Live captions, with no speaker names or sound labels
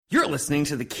You're listening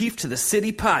to the Keefe to the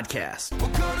City podcast. We're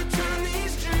gonna turn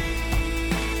these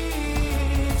dreams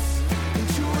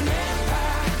into an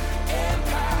empire,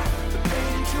 the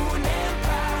pain into an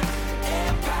empire,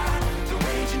 the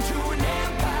rage into an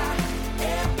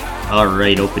empire. All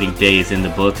right, opening day is in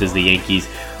the books as the Yankees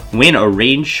win a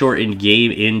rain-shortened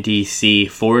game in D.C.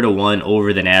 4-1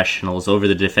 over the Nationals, over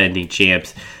the defending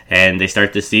champs, and they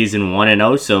start the season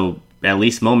 1-0, so at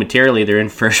least momentarily, they're in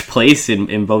first place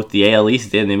in both the AL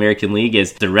East and the American League,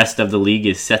 as the rest of the league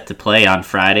is set to play on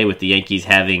Friday, with the Yankees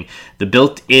having the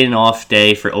built-in off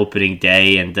day for opening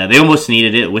day, and they almost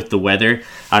needed it with the weather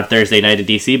on Thursday night in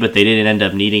D.C., but they didn't end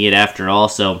up needing it after all.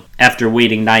 So after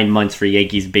waiting 9 months for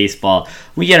Yankees baseball,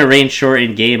 we get a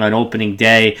rain-shortened game on opening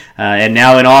day, and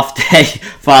now an off day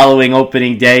following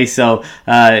opening day. So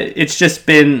it's just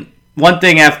been one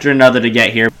thing after another to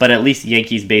get here, but at least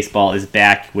Yankees baseball is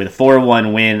back with a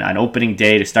 4-1 win on opening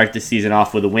day to start the season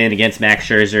off with a win against Max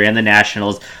Scherzer and the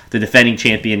Nationals, the defending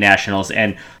champion Nationals,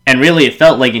 and really it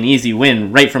felt like an easy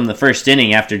win right from the first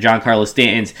inning after Giancarlo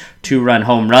Stanton's 2-run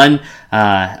home run.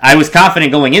 I was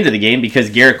confident going into the game because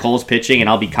Gerrit Cole's pitching, and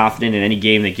I'll be confident in any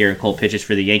game that Gerrit Cole pitches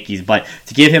for the Yankees, but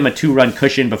to give him a 2-run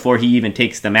cushion before he even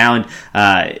takes the mound,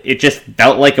 it just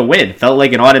felt like a win, felt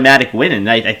like an automatic win, and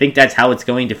I think that's how it's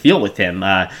going to feel with him.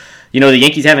 The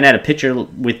Yankees haven't had a pitcher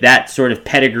with that sort of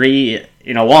pedigree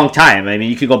in a long time. I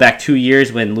mean, you could go back 2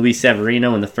 years when Luis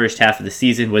Severino in the first half of the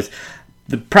season was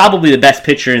probably the best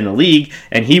pitcher in the league,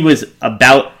 and he was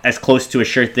about as close to a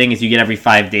sure thing as you get every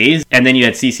 5 days. And then you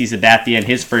had CC Sabathia in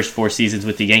his first 4 seasons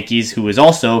with the Yankees, who was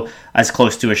also as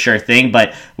close to a sure thing.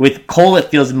 But with Cole, it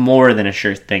feels more than a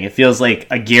sure thing. It feels like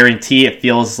a guarantee. It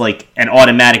feels like an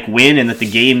automatic win, and that the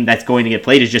game that's going to get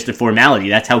played is just a formality.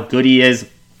 That's how good he is.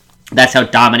 That's how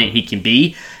dominant he can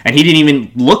be. And he didn't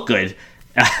even look good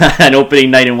on opening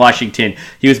night in Washington.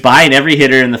 He was behind every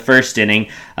hitter in the first inning,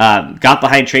 got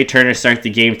behind Trey Turner to start the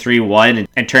game 3-1,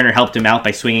 and Turner helped him out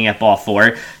by swinging at ball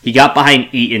 4. He got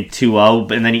behind Eaton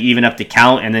 2-0, and then he evened up the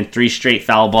count, and then 3 straight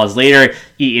foul balls later,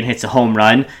 Eaton hits a home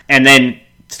run, and then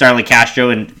Starlin Castro,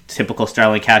 in typical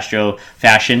Starlin Castro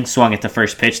fashion, swung at the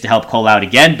first pitch to help Cole out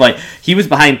again, but he was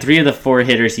behind 3 of the 4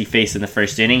 hitters he faced in the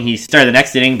first inning. He started the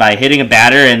next inning by hitting a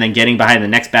batter and then getting behind the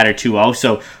next batter 2-0,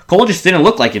 so Cole just didn't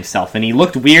look like himself, and he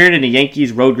looked weird in a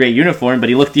Yankees road gray uniform, but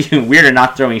he looked even weirder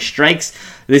not throwing strikes.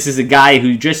 This is a guy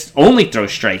who just only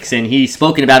throws strikes, and he's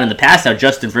spoken about in the past how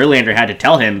Justin Verlander had to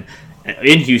tell him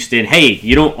in Houston, hey,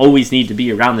 you don't always need to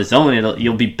be around the zone.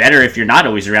 You'll be better if you're not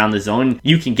always around the zone.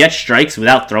 You can get strikes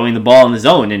without throwing the ball in the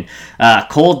zone. And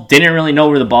Cole didn't really know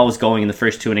where the ball was going in the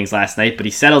first 2 innings last night, but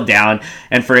he settled down.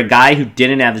 And for a guy who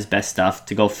didn't have his best stuff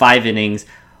to go 5 innings,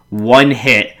 1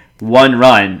 hit, 1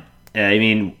 run, I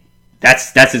mean,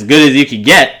 that's as good as you could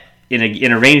get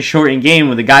in a rain-shortened game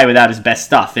with a guy without his best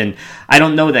stuff. And I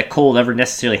don't know that Cole will ever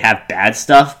necessarily have bad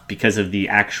stuff because of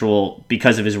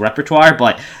his repertoire,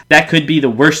 but that could be the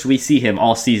worst we see him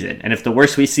all season. And if the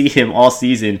worst we see him all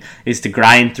season is to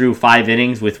grind through 5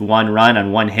 innings with 1 run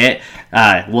on 1 hit,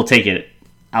 we'll take it.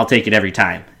 I'll take it every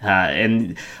time.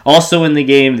 And also in the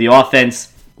game, the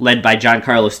offense led by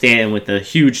Giancarlo Stanton with a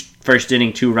huge first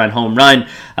inning 2-run home run.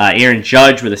 Aaron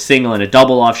Judge with a single and a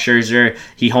double off Scherzer.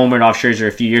 He homered off Scherzer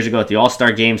a few years ago at the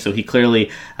All-Star game, so he clearly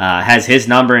has his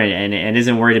number and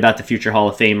isn't worried about the future Hall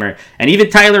of Famer. And even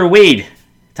Tyler Wade,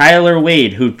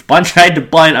 who tried to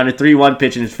bunt on a 3-1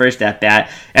 pitch in his first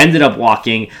at-bat, ended up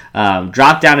walking,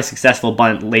 dropped down a successful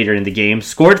bunt later in the game,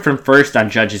 scored from first on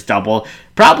Judge's double.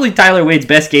 Probably Tyler Wade's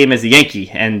best game as a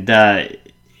Yankee, and it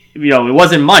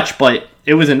wasn't much, but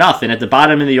it was enough. And at the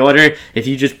bottom of the order, if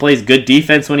he just plays good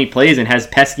defense when he plays and has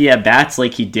pesky at-bats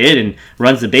like he did and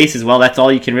runs the bases well, that's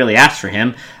all you can really ask for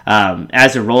him.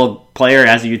 As a role player,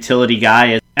 as a utility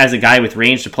guy, as a guy with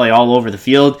range to play all over the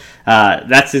field,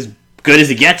 that's as good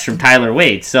as it gets from Tyler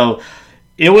Wade. So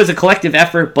it was a collective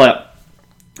effort, but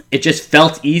it just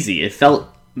felt easy. It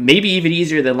felt maybe even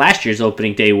easier than last year's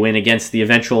opening day win against the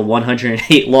eventual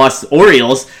 108-loss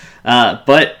Orioles.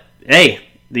 But hey,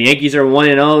 the Yankees are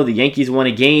 1-0. The Yankees won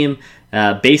a game.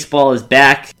 Baseball is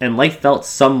back, and life felt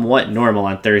somewhat normal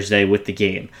on Thursday with the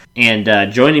game.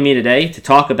 And joining me today to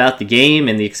talk about the game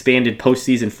and the expanded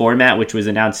postseason format, which was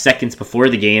announced seconds before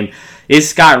the game, is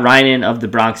Scott Reinen of the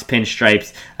Bronx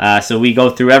Pinstripes. So we go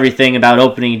through everything about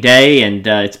opening day, and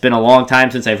it's been a long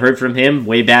time since I've heard from him,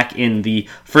 way back in the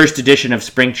first edition of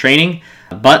spring training.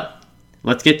 But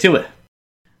let's get to it.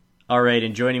 All right,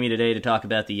 and joining me today to talk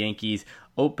about the Yankees'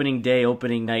 opening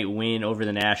night win over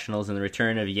the Nationals and the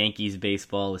return of Yankees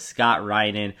baseball is Scott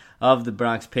Reinen of the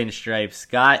Bronx Pinstripes.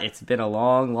 Scott, it's been a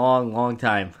long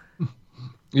time.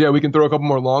 Yeah, we can throw a couple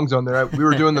more longs on there. We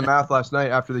were doing the math last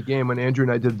night after the game when Andrew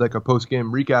and I did like a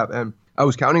post-game recap, and I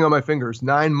was counting on my fingers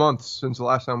 9 months since the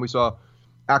last time we saw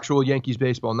actual Yankees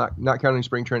baseball, not counting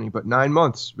spring training, but 9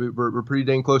 months. We're pretty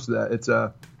dang close to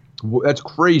that. That's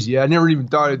crazy. I never even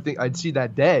thought I'd see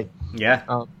that day. Yeah.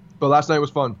 But last night was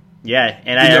fun. Yeah,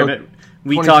 and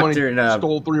we talked during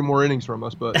stole 3 more innings from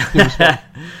us, but it was fun.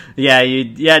 Yeah,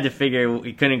 you had to figure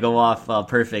we couldn't go off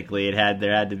perfectly.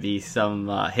 There had to be some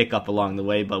hiccup along the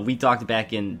way. But we talked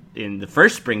back in the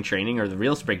first spring training, or the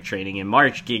real spring training in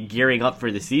March, gearing up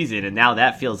for the season, and now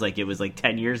that feels like it was like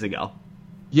 10 years ago.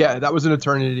 Yeah, that was an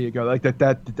eternity ago. Like that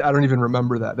I don't even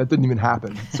remember that. That didn't even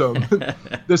happen. So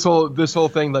this whole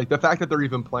thing, like the fact that they're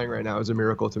even playing right now is a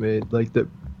miracle to me. Like that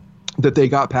they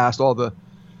got past all the,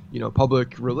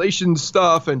 public relations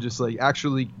stuff and just like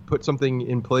actually put something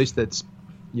in place that's,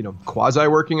 quasi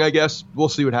working, I guess. We'll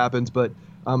see what happens, but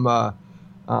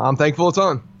I'm thankful it's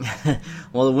on.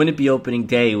 Well, it wouldn't be opening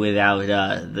day without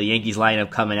the Yankees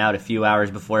lineup coming out a few hours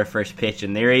before first pitch,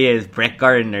 and there he is, Brett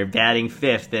Gardner batting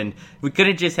fifth, and we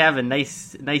couldn't just have a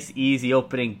nice easy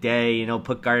opening day,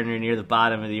 put Gardner near the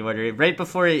bottom of the order. Right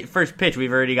before first pitch,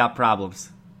 we've already got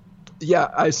problems. Yeah,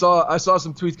 I saw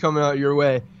some tweets coming out your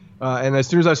way, and as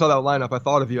soon as I saw that lineup, I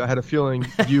thought of you. I had a feeling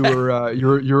you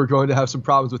were going to have some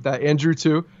problems with that. Andrew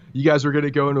too. You guys were going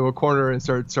to go into a corner and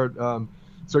start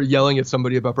yelling at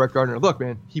somebody about Brett Gardner. Look,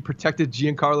 man, he protected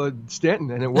Giancarlo Stanton,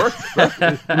 and it worked.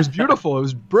 It was beautiful. It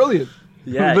was brilliant.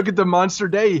 Yeah. Look at the monster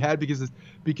day he had because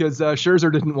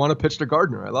Scherzer didn't want to pitch to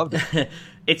Gardner. I loved it.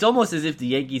 It's almost as if the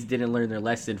Yankees didn't learn their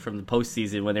lesson from the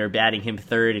postseason when they were batting him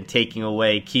third and taking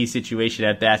away key situation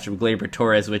at bats from Gleyber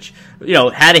Torres, which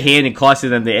had a hand in costing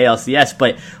them the ALCS.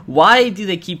 But why do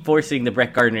they keep forcing the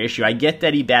Brett Gardner issue? I get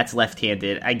that he bats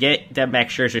left-handed. I get that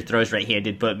Max Scherzer throws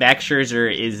right-handed, but Max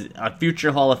Scherzer is a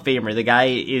future Hall of Famer. The guy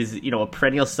is a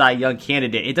perennial Cy Young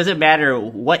candidate. It doesn't matter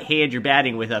what hand you're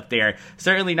batting with up there.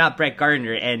 Certainly not Brett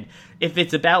Gardner. And if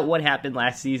it's about what happened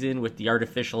last season with the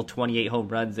artificial 28 home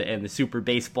runs and the super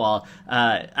baseball,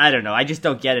 I don't know. I just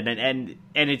don't get it. And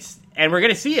we're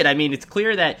going to see it. I mean, it's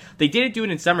clear that they didn't do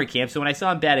it in summer camp. So when I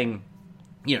saw him batting,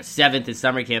 seventh in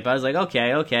summer camp, I was like,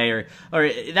 okay, or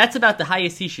that's about the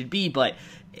highest he should be. But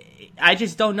I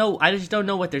just don't know. I just don't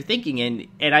know what they're thinking,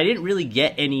 and I didn't really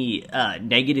get any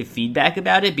negative feedback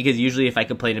about it, because usually if I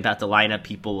complain about the lineup,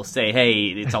 people will say, "Hey,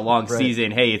 it's a long right. season.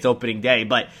 Hey, it's opening day."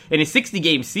 But in a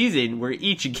 60-game season, where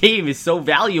each game is so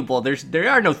valuable, there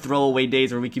are no throwaway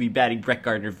days where we could be batting Brett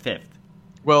Gardner fifth.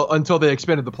 Well, until they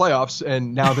expanded the playoffs,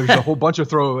 and now there's a whole bunch of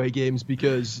throwaway games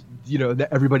because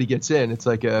everybody gets in. It's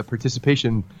like a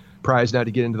participation prize now to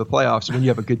get into the playoffs. When you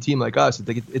have a good team like us,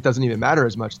 it doesn't even matter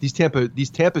as much. These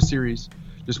Tampa series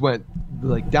just went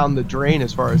like down the drain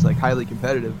as far as like highly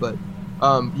competitive. But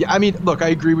yeah, I mean, look, I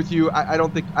agree with you. I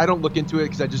don't look into it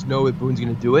because I just know that Boone's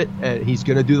going to do it, and he's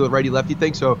going to do the righty lefty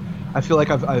thing. So I feel like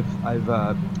I've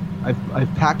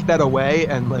packed that away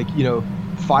and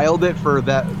filed it for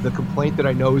the complaint that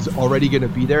I know is already going to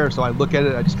be there. So I look at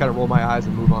it, I just kind of roll my eyes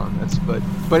and move on.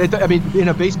 I mean, in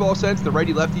a baseball sense, the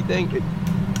righty lefty thing.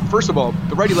 First of all,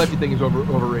 the righty-lefty thing is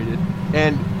overrated,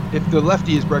 and if the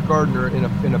lefty is Brett Gardner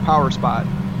in a power spot,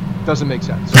 it doesn't make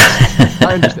sense.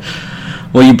 I understand.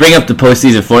 Well, you bring up the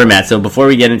postseason format, so before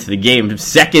we get into the game,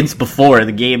 seconds before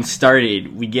the game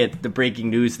started, we get the breaking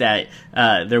news that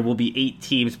there will be 8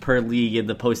 teams per league in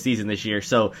the postseason this year.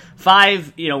 So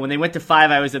 5, when they went to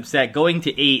 5, I was upset. Going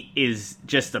to 8 is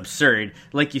just absurd.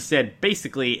 Like you said,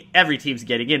 basically every team's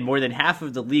getting in. More than half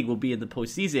of the league will be in the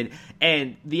postseason.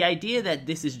 And the idea that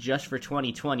this is just for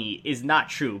 2020 is not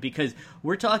true, because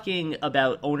we're talking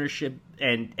about ownership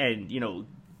and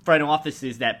front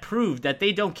offices that prove that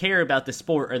they don't care about the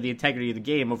sport or the integrity of the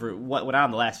game over what went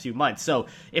on the last few months. So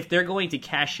if they're going to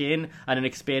cash in on an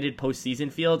expanded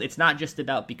postseason field, it's not just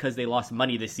about because they lost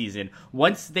money this season.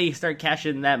 Once they start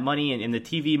cashing that money and the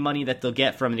TV money that they'll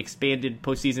get from an expanded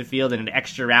postseason field and an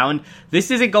extra round, this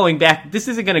isn't going back. This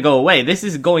isn't going to go away. This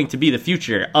is going to be the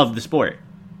future of the sport.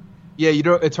 Yeah,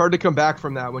 it's hard to come back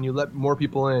from that when you let more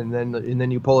people in and then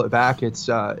you pull it back. It's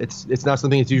not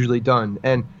something that's usually done.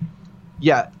 And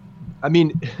yeah, I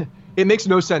mean, it makes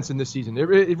no sense in this season.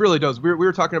 It really does. We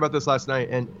were talking about this last night,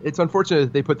 and it's unfortunate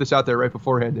that they put this out there right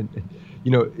beforehand,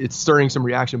 and it's stirring some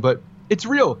reaction. But it's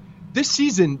real. This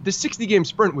season, the 60-game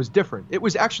sprint was different. It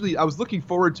was actually, I was looking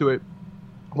forward to it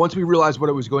once we realized what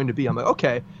it was going to be. I'm like,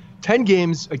 okay, 10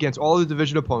 games against all the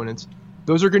division opponents.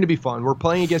 Those are going to be fun. We're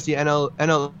playing against the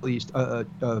NL East,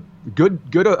 a good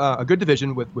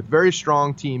division with very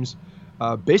strong teams,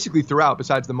 basically throughout,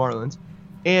 besides the Marlins,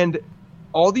 and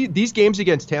all these games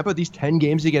against Tampa, these 10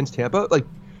 games against Tampa, like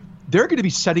they're going to be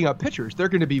setting up pitchers. They're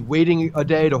going to be waiting a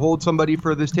day to hold somebody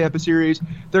for this Tampa series.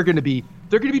 They're going to be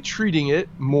treating it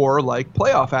more like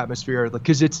playoff atmosphere,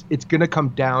 because it's going to come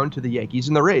down to the Yankees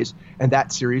and the Rays, and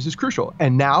that series is crucial.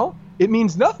 And now it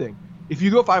means nothing. If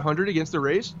you go 500 against the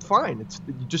Rays, fine.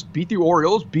 You just beat the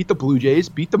Orioles, beat the Blue Jays,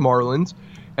 beat the Marlins,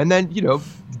 and then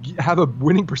have a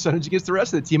winning percentage against the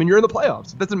rest of the team, and you're in the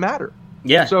playoffs. It doesn't matter.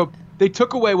 Yeah. So they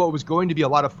took away what was going to be a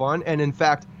lot of fun, and in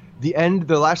fact,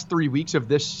 the last 3 weeks of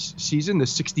this season, the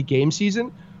 60-game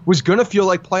season, was going to feel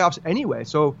like playoffs anyway.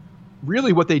 So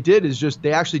really what they did is just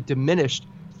they actually diminished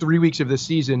 3 weeks of this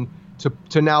season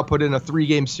to now put in a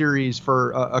 3-game series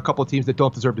for a couple of teams that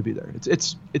don't deserve to be there.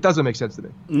 It doesn't make sense to me.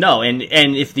 No, and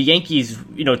if the Yankees,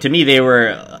 to me, they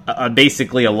were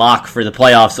basically a lock for the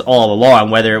playoffs all along,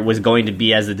 whether it was going to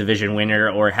be as the division winner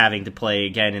or having to play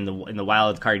again in the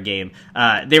wild card game.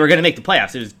 They were going to make the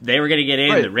playoffs. They were going to get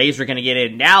in. Right. The Rays were going to get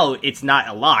in. Now it's not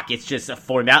a lock. It's just a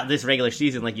formality. This regular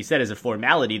season, like you said, is a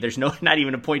formality. There's not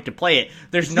even a point to play it.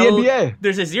 There's the NBA.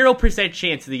 There's a 0%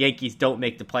 chance the Yankees don't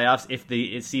make the playoffs if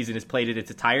the season is played in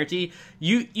its entirety.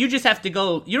 You just have to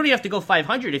go. You don't even have to go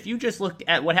 500. If you just looked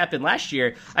at what happened last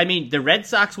year, I mean, the Red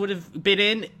Sox would have been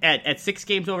in at 6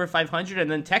 games over 500, and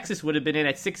then Texas would have been in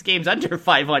at 6 games under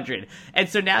 500. And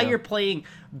so now you're playing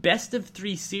best of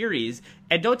 3 series,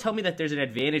 and don't tell me that there's an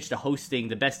advantage to hosting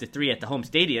the best of 3 at the home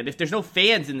stadium. If there's no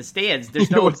fans in the stands,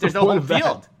 there's no home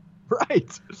field.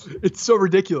 Right. It's so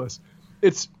ridiculous.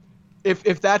 It's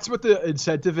if that's what the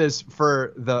incentive is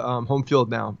for the home field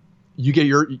now. You get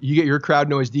your crowd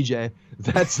noise DJ.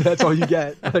 That's all you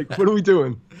get. Like, what are we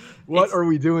doing? What are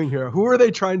we doing here? Who are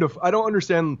they trying to? I don't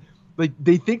understand. Like,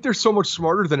 they think they're so much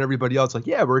smarter than everybody else. Like,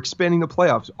 yeah, we're expanding the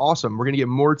playoffs. Awesome. We're gonna get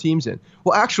more teams in.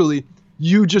 Well, actually,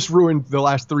 you just ruined the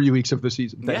last 3 weeks of the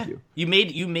season. Thank you. You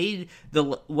made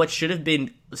what should have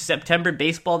been September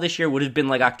baseball this year would have been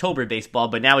like October baseball,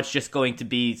 but now it's just going to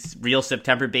be real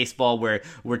September baseball where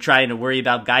we're trying to worry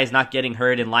about guys not getting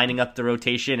hurt and lining up the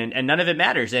rotation, and none of it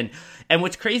matters. And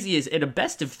what's crazy is in a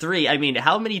best of 3, I mean,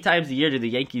 how many times a year do the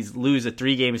Yankees lose a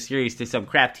 3-game series to some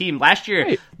crap team? Last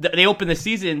year, they opened the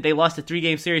season, they lost a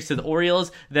 3-game series to the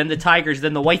Orioles, then the Tigers,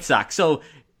 then the White Sox. So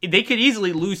they could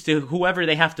easily lose to whoever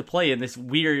they have to play in this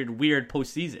weird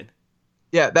postseason.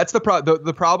 Yeah, that's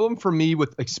the problem for me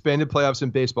with expanded playoffs in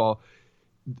baseball.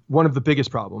 One of the biggest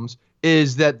problems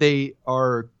is that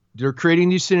they're creating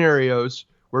these scenarios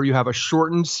where you have a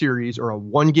shortened series or a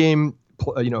 1-game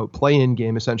play-in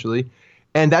game essentially,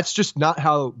 and that's just not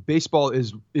how baseball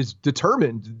is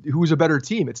determined. Who's a better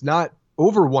team? It's not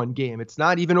over 1 game. It's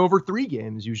not even over 3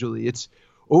 games. Usually, it's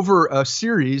over a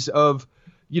series of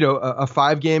a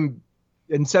 5-game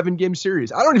and 7-game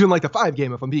series. I don't even like the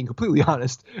 5-game, if I'm being completely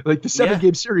honest. Like, the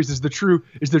 7-game series is the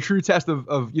true test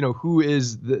of who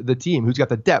is the team, who's got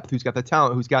the depth, who's got the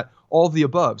talent, who's got all of the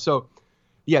above. So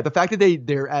yeah, the fact that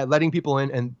they're letting people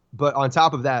in, but on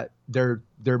top of that, they're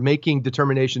making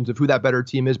determinations of who that better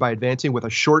team is by advancing with a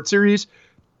short series.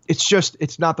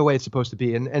 It's not the way it's supposed to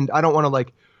be. And I don't want to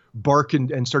like bark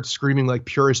and start screaming like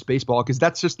purist baseball, because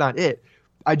that's just not it.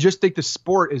 I just think the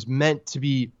sport is meant to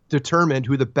be determined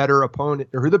who the better opponent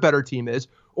or who the better team is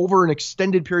over an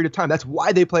extended period of time. That's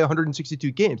why they play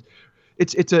 162 games.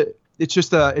 It's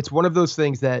one of those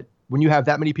things that when you have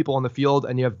that many people on the field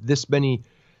and you have this many,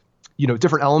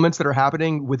 different elements that are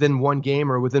happening within one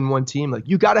game or within one team, like,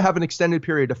 you got to have an extended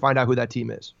period to find out who that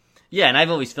team is. Yeah, and I've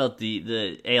always felt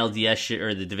the ALDS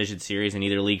or the division series in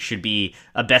either league should be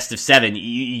a best of 7.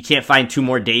 You can't find 2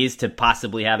 more days to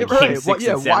possibly have a game 6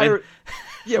 and 7.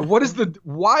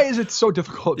 Why is it so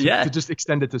difficult to just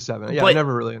extend it to 7? Yeah, I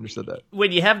never really understood that.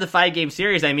 When you have the 5-game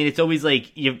series, I mean, it's always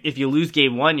like, if you lose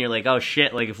game 1, you're like, oh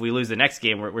shit, like if we lose the next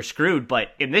game, we're screwed. But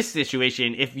in this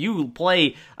situation, if you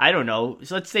play, I don't know,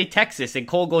 so let's say Texas and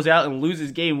Cole goes out and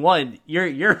loses game 1,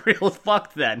 you're real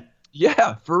fucked then.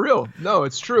 Yeah, for real. No,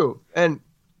 it's true. And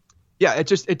yeah,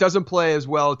 it doesn't play as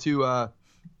well to,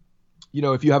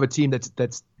 if you have a team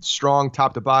that's strong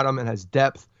top to bottom and has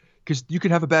depth, because you could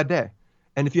have a bad day.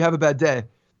 And if you have a bad day,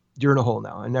 you're in a hole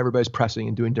now, and everybody's pressing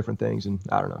and doing different things, and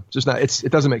I don't know.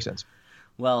 It doesn't make sense.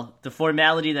 Well, the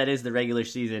formality that is the regular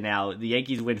season now, the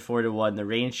Yankees win 4-1, the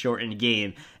rain-shortened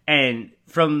game, and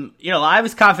from, I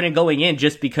was confident going in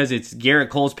just because it's Garrett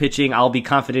Cole's pitching. I'll be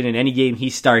confident in any game he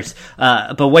starts.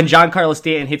 But when Giancarlo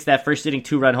Stanton hits that first inning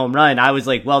 2-run home run, I was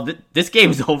like, well, this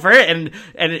game's over. And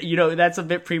that's a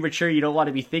bit premature. You don't want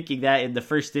to be thinking that in the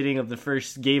first inning of the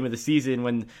first game of the season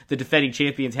when the defending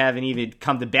champions haven't even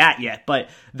come to bat yet. But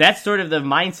that's sort of the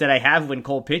mindset I have when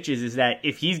Cole pitches, is that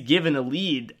if he's given a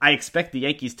lead, I expect the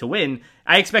Yankees to win.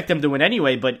 I expect them to win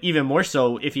anyway, but even more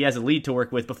so if he has a lead to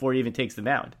work with before he even takes the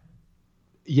mound.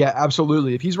 Yeah,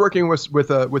 absolutely. If he's working with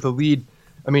a lead,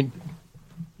 I mean,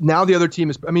 now the other team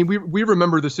is. I mean, we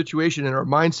remember the situation and our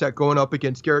mindset going up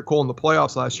against Garrett Cole in the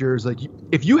playoffs last year is like,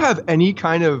 if you have any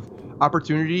kind of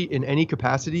opportunity in any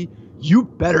capacity, you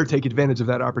better take advantage of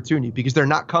that opportunity because they're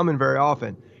not coming very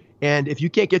often. And if you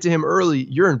can't get to him early,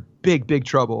 you're in big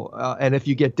trouble. And if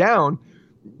you get down,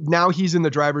 now he's in the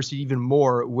driver's seat even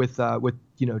more with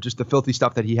just the filthy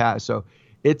stuff that he has. So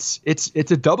it's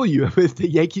a W if the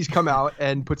Yankees come out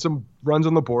and put some runs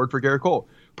on the board for Garrett Cole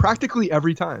practically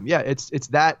every time. Yeah, it's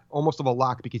that almost of a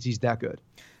lock because he's that good.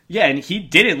 Yeah, and he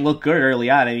didn't look good early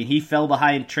on. I mean, he fell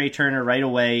behind Trey Turner right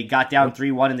away, got down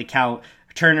 3-1 in the count.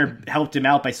 Turner helped him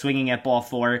out by swinging at ball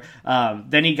 4.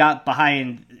 Then he got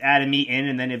behind Adam Eaton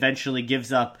and then eventually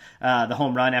gives up the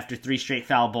home run after 3 straight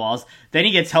foul balls. Then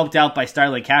he gets helped out by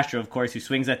Starlin Castro, of course, who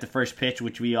swings at the first pitch,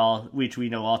 which we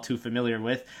know all too familiar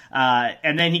with.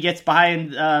 And then he gets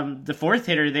behind the fourth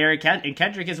hitter there in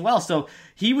Kendrick as well. So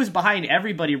he was behind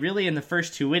everybody really in the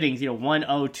first 2 innings, 1-0,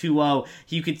 2-0.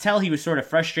 You could tell he was sort of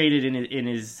frustrated in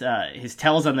his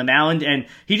tells on the mound, and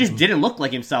he just didn't look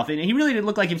like himself. And he really didn't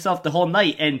look like himself the whole night.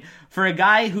 And for a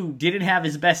guy who didn't have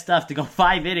his best stuff to go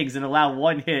 5 innings and allow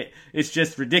 1 hit, it's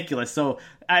just ridiculous. So,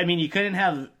 I mean, you couldn't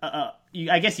have,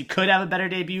 I guess you could have a better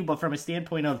debut, but from a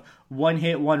standpoint of 1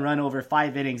 hit, 1 run over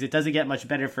 5 innings, it doesn't get much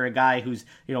better for a guy who's,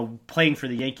 playing for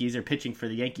the Yankees or pitching for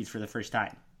the Yankees for the first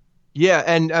time. Yeah,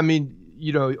 and I mean,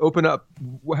 open up,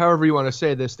 however you want to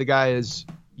say this, the guy is,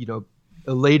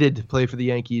 elated to play for the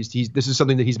Yankees. This is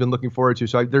something that he's been looking forward to.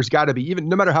 So there's got to be, even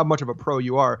no matter how much of a pro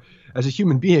you are, as a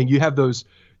human being, you have those,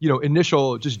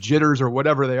 initial just jitters or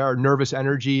whatever they are, nervous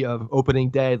energy of opening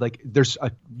day. Like there's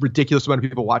a ridiculous amount of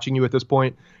people watching you at this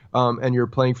point, and you're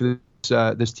playing for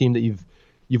this team that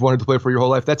you've wanted to play for your whole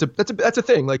life. That's a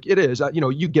thing. Like it is.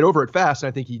 You get over it fast, and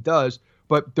I think he does.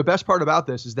 But the best part about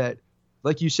this is that,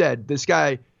 like you said, this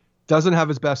guy doesn't have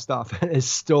his best stuff and is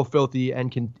still filthy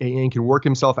and can work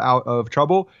himself out of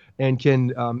trouble and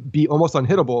can be almost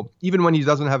unhittable even when he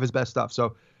doesn't have his best stuff.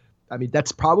 So, I mean,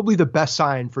 that's probably the best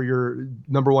sign for your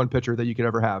number one pitcher that you could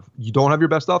ever have. You don't have your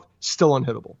best stuff, still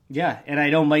unhittable. Yeah, and I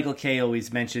know Michael Kay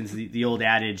always mentions the old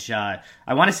adage. I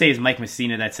want to say it's Mike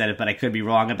Messina that said it, but I could be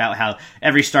wrong, about how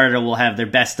every starter will have their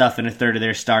best stuff in a third of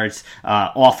their starts,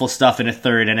 awful stuff in a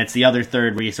third, and it's the other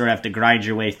third where you sort of have to grind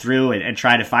your way through and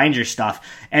try to find your stuff.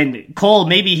 And Cole,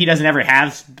 maybe he doesn't ever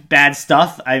have bad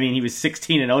stuff. I mean, he was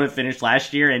 16-0 to finish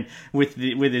last year, and with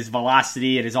his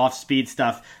velocity and his off-speed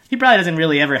stuff, he probably doesn't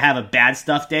really ever have a bad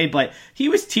stuff day, but he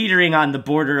was teetering on the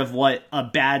border of what a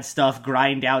bad stuff,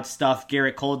 grind out stuff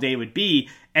Garrett Cole day would be,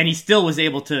 and he still was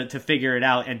able to figure it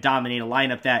out and dominate a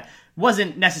lineup that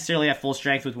wasn't necessarily at full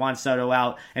strength with Juan Soto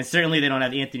out, and certainly they don't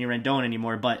have Anthony Rendon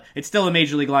anymore, but it's still a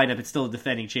major league lineup. It's still a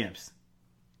defending champs.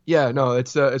 Yeah, no,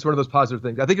 it's one of those positive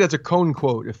things. I think that's a Cone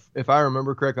quote, if I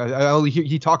remember correctly.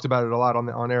 He talked about it a lot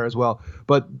on air as well,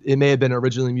 but it may have been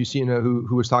originally Musina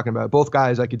who was talking about it. Both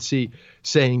guys I could see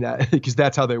saying that because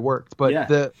that's how they worked. But yeah.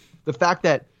 the fact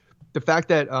that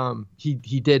he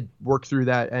did work through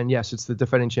that, and yes, it's the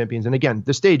defending champions. And again,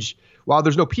 the stage, while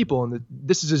there's no people, and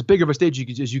this is as big of a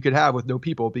stage as you could have with no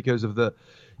people because of the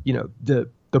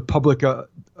public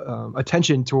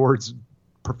attention towards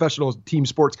professional team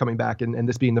sports coming back and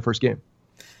this being the first game.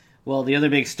 Well, the other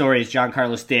big story is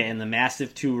Giancarlo Stanton, the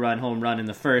massive 2-run home run in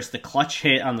the first, the clutch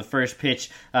hit on the first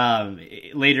pitch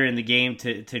later in the game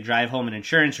to drive home an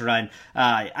insurance run.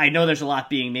 I know there's a lot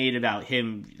being made about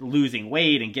him losing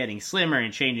weight and getting slimmer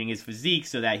and changing his physique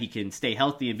so that he can stay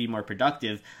healthy and be more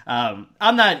productive. I'm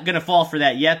not going to fall for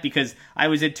that yet because I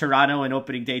was in Toronto on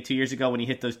opening day 2 years ago when he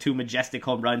hit those 2 majestic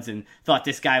home runs and thought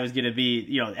this guy was going to be,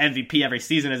 MVP every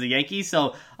season as a Yankee.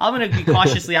 So I'm going to be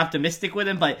cautiously optimistic with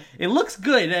him, but it looks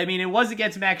good. I mean, it was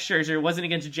against Max Scherzer. It wasn't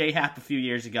against J Happ a few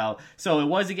years ago. So it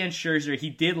was against Scherzer. He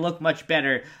did look much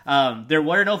better. There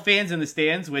were no fans in the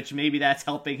stands, which maybe that's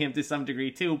helping him to some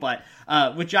degree too. But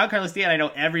with Giancarlo Stanton, I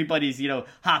know everybody's,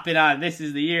 hopping on. This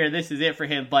is the year. This is it for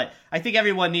him. But I think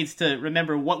everyone needs to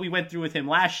remember what we went through with him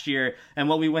last year and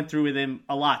what we went through with him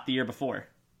a lot the year before.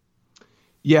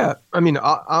 Yeah, I mean,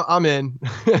 I'm in.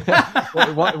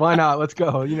 Why not? Let's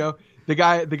go. The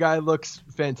guy looks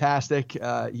fantastic.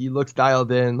 He looks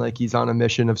dialed in, like he's on a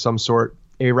mission of some sort.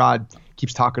 A-Rod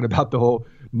keeps talking about the whole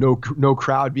no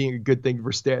crowd being a good thing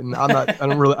for Stanton. I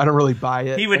don't really buy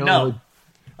it. He would know.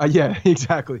 Yeah,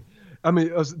 exactly. I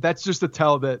mean, that's just to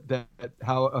tell that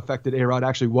how affected A-Rod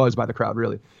actually was by the crowd,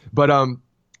 really. But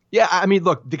yeah, I mean,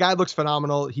 look, the guy looks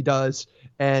phenomenal. He does,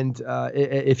 and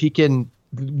if he can,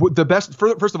 the best.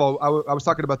 First of all, I was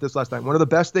talking about this last night. One of the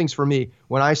best things for me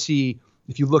when I see.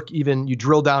 If you look, you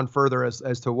drill down further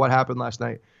as to what happened last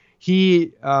night.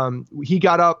 He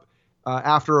got up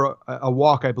after a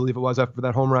walk, I believe it was, after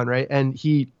that home run, right? And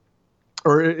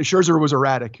Scherzer was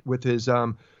erratic with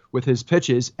his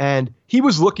pitches, and he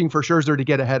was looking for Scherzer to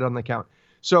get ahead on the count.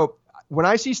 So when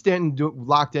I see Stanton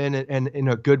locked in and in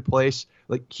a good place,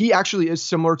 like he actually is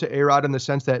similar to A-Rod in the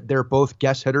sense that they're both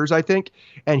guess hitters, I think,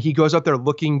 and he goes up there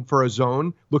looking for a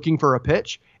zone, looking for a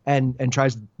pitch, and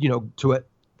tries, to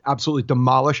absolutely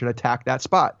demolish and attack that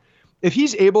spot. If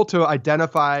he's able to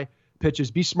identify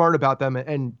pitches, be smart about them,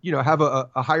 and have a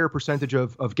higher percentage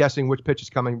of guessing which pitch is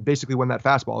coming, basically when that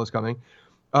fastball is coming,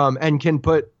 and can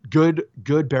put good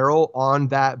barrel on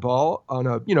that ball on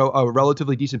a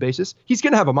relatively decent basis, he's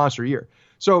going to have a monster year.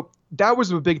 So that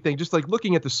was a big thing. Just like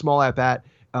looking at the small at bat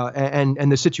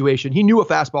and the situation, he knew a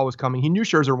fastball was coming. He knew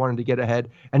Scherzer wanted to get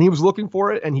ahead, and he was looking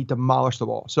for it, and he demolished the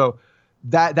ball. So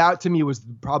that to me was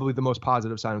probably the most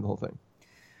positive sign of the whole thing.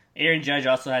 Aaron Judge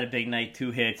also had a big night,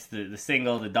 2 hits, the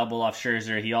single, the double off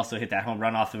Scherzer. He also hit that home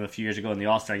run off him a few years ago in the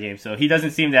All-Star game. So he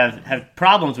doesn't seem to have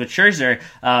problems with Scherzer.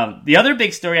 The other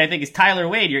big story, I think, is Tyler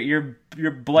Wade.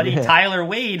 Your bloody Tyler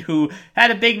Wade, who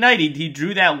had a big night. He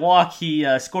drew that walk. He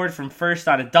scored from first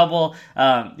on a double.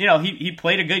 He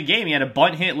played a good game. He had a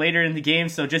bunt hit later in the game.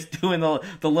 So just doing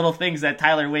the little things that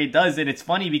Tyler Wade does. And it's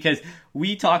funny because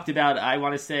we talked about, I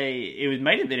want to say, it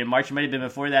might have been in March, it might have been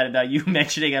before that, about you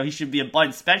mentioning how he should be a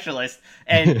bunt specialist.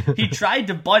 And he tried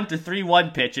to bunt a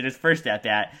 3-1 pitch in his first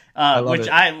at-bat,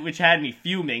 which had me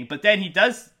fuming. But then he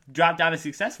does drop down a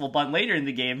successful bunt later in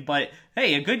the game. But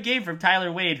hey, a good game from Tyler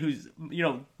Wade, who's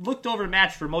looked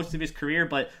overmatched for most of his career,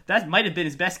 but that might have been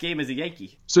his best game as a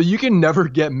Yankee. So you can never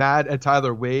get mad at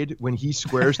Tyler Wade when he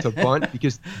squares to bunt,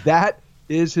 because that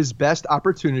is his best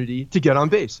opportunity to get on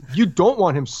base. You don't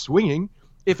want him swinging.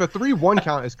 If a 3-1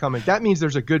 count is coming, that means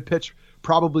there's a good pitch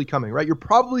probably coming, right? You're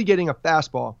probably getting a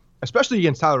fastball, especially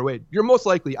against Tyler Wade. You're most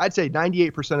likely, I'd say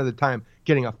 98% of the time,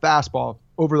 getting a fastball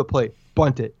over the plate,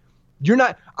 bunt it. You're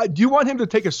not. Do you want him to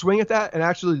take a swing at that and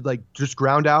actually just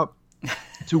ground out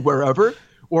to wherever,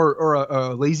 or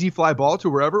a lazy fly ball to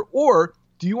wherever, or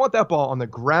do you want that ball on the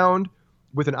ground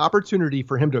with an opportunity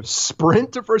for him to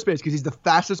sprint to first base because he's the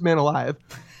fastest man alive,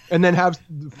 and then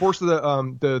force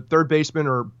the third baseman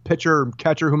or pitcher or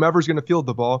catcher, whomever's going to field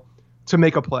the ball, to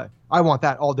make a play? I want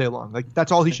that all day long.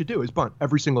 That's all he should do, is bunt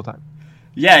every single time.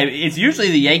 Yeah, it's usually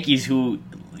the Yankees who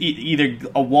either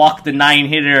walk the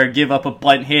 9-hitter or give up a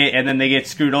bunt hit, and then they get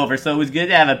screwed over. So it was good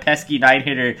to have a pesky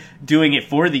 9-hitter doing it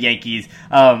for the Yankees.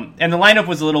 And the lineup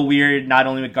was a little weird, not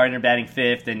only with Gardner batting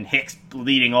 5th and Hicks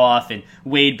leading off and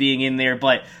Wade being in there,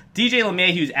 but DJ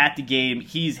LeMahieu's at the game.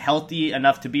 He's healthy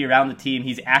enough to be around the team.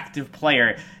 He's an active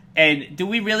player. And do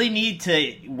we really need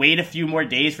to wait a few more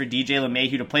days for DJ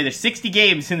LeMahieu to play? There's 60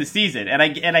 games in the season, and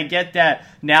I get that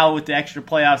now with the extra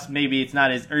playoffs, maybe it's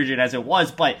not as urgent as it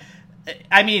was, but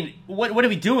I mean, what are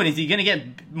we doing? Is he going to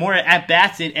get more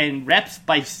at-bats and reps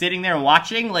by sitting there and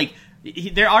watching?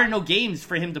 There are no games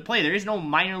for him to play. There is no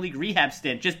minor league rehab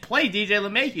stint. Just play DJ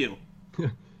LeMahieu.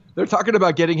 They're talking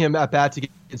about getting him at-bats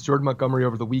against Jordan Montgomery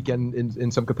over the weekend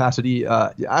in some capacity.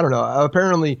 I don't know.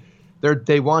 Apparently,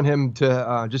 they want him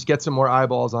to just get some more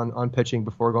eyeballs on pitching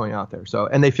before going out there. So,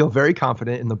 and they feel very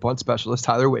confident in the bunt specialist,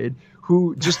 Tyler Wade,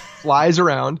 who just flies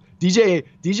around. DJ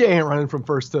ain't running from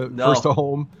first to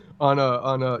home on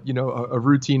a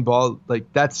routine ball.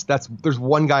 There's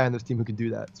one guy on this team who can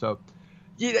do that. So,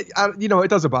 it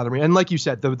doesn't bother me. And like you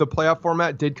said, the playoff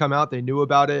format did come out. They knew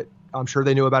about it. I'm sure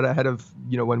they knew about it ahead of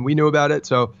when we knew about it.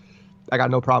 So I got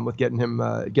no problem with getting him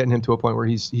to a point where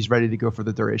he's ready to go for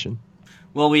the duration.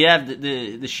 Well, we have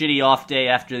the shitty off day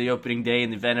after the opening day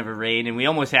in the event of a rain, and we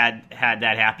almost had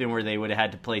that happen where they would have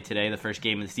had to play today, the first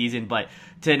game of the season. But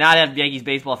to not have Yankees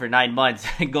baseball for 9 months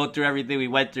and go through everything we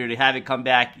went through, to have it come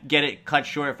back, get it cut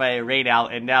short by a rain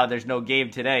out, and now there's no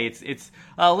game today, it's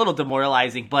a little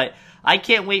demoralizing. But I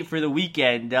can't wait for the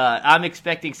weekend. I'm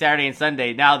expecting Saturday and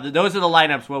Sunday. Now, those are the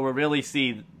lineups where we'll really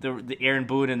see the Aaron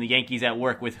Boone and the Yankees at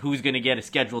work with who's going to get a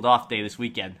scheduled off day this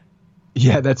weekend.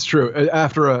 Yeah, that's true.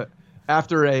 After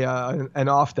an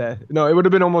off day. No, it would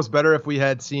have been almost better if we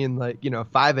had seen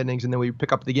 5 innings and then we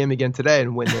pick up the game again today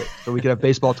and win it, so we could have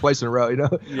baseball twice in a row.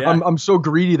 Yeah. I'm so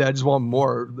greedy that I just want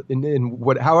more.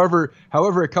 However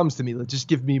it comes to me, just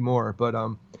give me more. But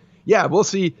yeah, we'll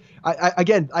see. I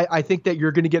think that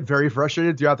you're going to get very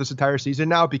frustrated throughout this entire season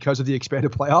now because of the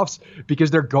expanded playoffs,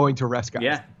 because they're going to rest guys.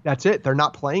 Yeah. That's it. They're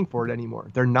not playing for it anymore.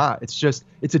 They're not.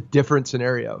 It's a different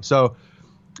scenario. So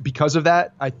because of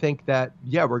that, I think that,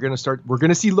 we're going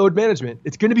to see load management.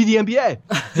 It's going to be the NBA,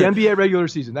 the NBA regular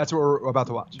season. That's what we're about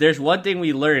to watch. There's one thing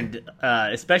we learned,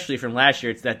 especially from last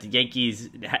year, it's that the Yankees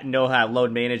know how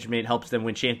load management helps them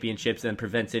win championships and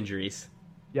prevents injuries.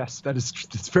 Yes,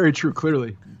 that's very true.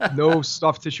 Clearly, no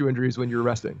soft tissue injuries when you're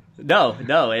resting. No,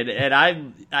 and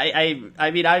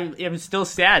I mean, I am still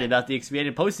sad about the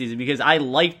expanded postseason because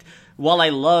while I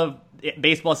love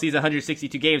baseball season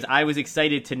 162 games, I was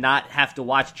excited to not have to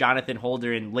watch Jonathan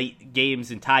Holder in late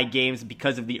games and tie games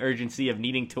because of the urgency of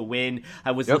needing to win.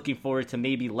 I was looking forward to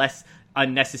maybe less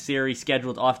unnecessary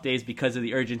scheduled off days because of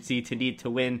the urgency to need to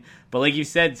win. But like you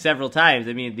said several times,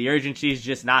 I mean, the urgency is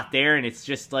just not there, and it's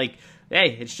just like,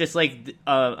 hey, it's just like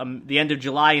the end of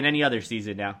July in any other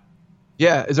season now.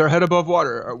 Yeah, is our head above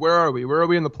water? Where are we? Where are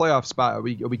we in the playoff spot? Are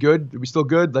we good? Are we still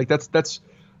good? Like that's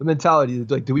the mentality.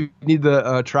 Like, do we need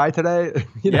the try today?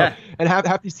 you know, and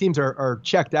half these teams are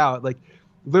checked out. Like,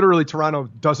 literally, Toronto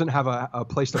doesn't have a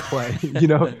place to play. You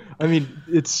know, I mean,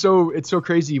 it's so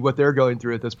crazy what they're going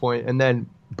through at this point. And then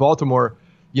Baltimore,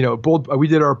 you know, we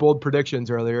did our bold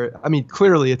predictions earlier. I mean,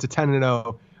 clearly it's a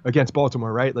 10-0 against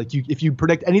Baltimore, right? Like, if you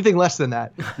predict anything less than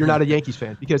that, you're not a Yankees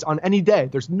fan, because on any day,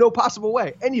 there's no possible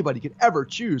way anybody could ever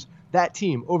choose that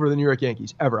team over the New York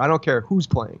Yankees, ever. I don't care who's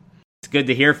playing. It's good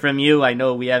to hear from you. I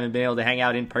know we haven't been able to hang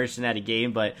out in person at a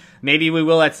game, but maybe we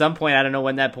will at some point. I don't know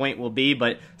when that point will be,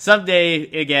 but someday,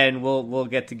 again, we'll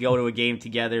get to go to a game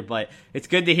together. But it's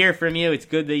good to hear from you. It's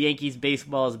good the Yankees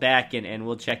baseball is back, and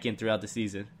we'll check in throughout the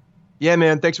season. Yeah,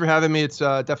 man. Thanks for having me. It's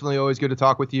definitely always good to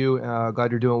talk with you.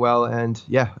 Glad you're doing well. And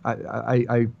yeah,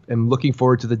 I am looking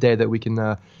forward to the day that we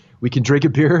can drink a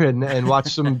beer and watch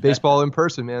some baseball in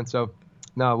person, man. So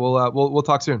no, we'll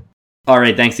talk soon. All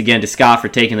right, thanks again to Scott for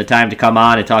taking the time to come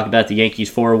on and talk about the Yankees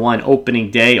 4-1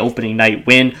 opening night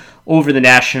win over the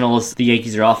Nationals. The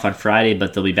Yankees are off on Friday,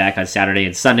 but they'll be back on Saturday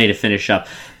and Sunday to finish up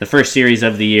the first series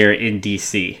of the year in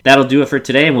D.C. That'll do it for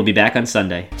today, and we'll be back on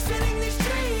Sunday.